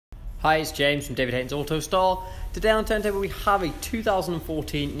Hi, it's James from David Hayton's Auto Store. Today on turntable we have a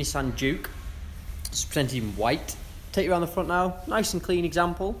 2014 Nissan Juke. It's presented in white. Take you around the front now. Nice and clean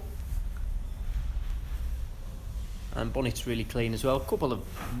example. And bonnet's really clean as well. A couple of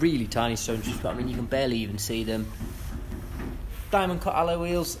really tiny stones, but I mean you can barely even see them. Diamond cut alloy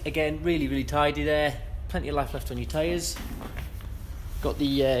wheels, again really tidy there. Plenty of life left on your tyres. Got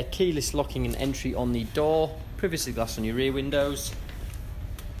the keyless locking and entry on the door. Privacy glass on your rear windows.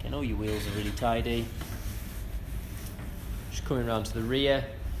 And all your wheels are really tidy. Just coming around to the rear,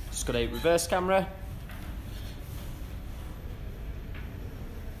 just got a reverse camera.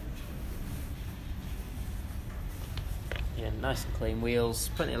 Yeah, nice and clean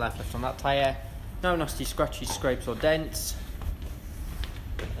wheels, plenty of life left on that tyre. No nasty scratches, scrapes or dents.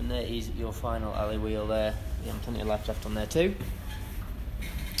 And there is your final alloy wheel there. Yeah, plenty of life left on there too.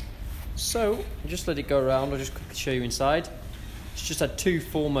 So, just let it go around, I'll just quickly show you inside. It's just had two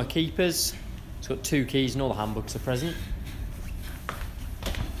former keepers. It's got two keys and all the handbooks are present.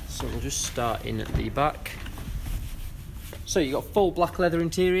 So we'll just start in at the back. So you've got full black leather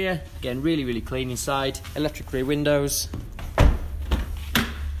interior. Again, really clean inside. Electric rear windows.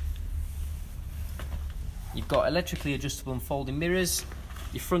 You've got electrically adjustable and folding mirrors.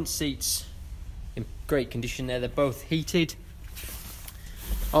 Your front seats in great condition there. They're both heated.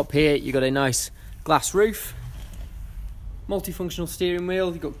 Up here you've got a nice glass roof. Multifunctional steering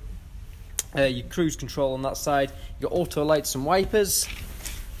wheel. You've got your cruise control on that side. You've got auto lights and wipers.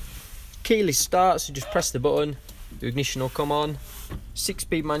 Keyless start, so just press the button, the ignition will come on.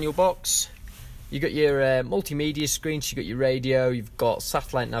 6-speed manual box. You've got your multimedia screen, so you've got your radio, you've got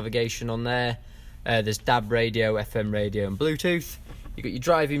satellite navigation on there. There's DAB radio, FM radio and Bluetooth. You've got your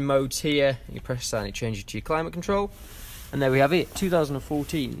driving modes here. You press that and it changes to your climate control. And there we have it,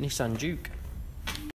 2014 Nissan Juke.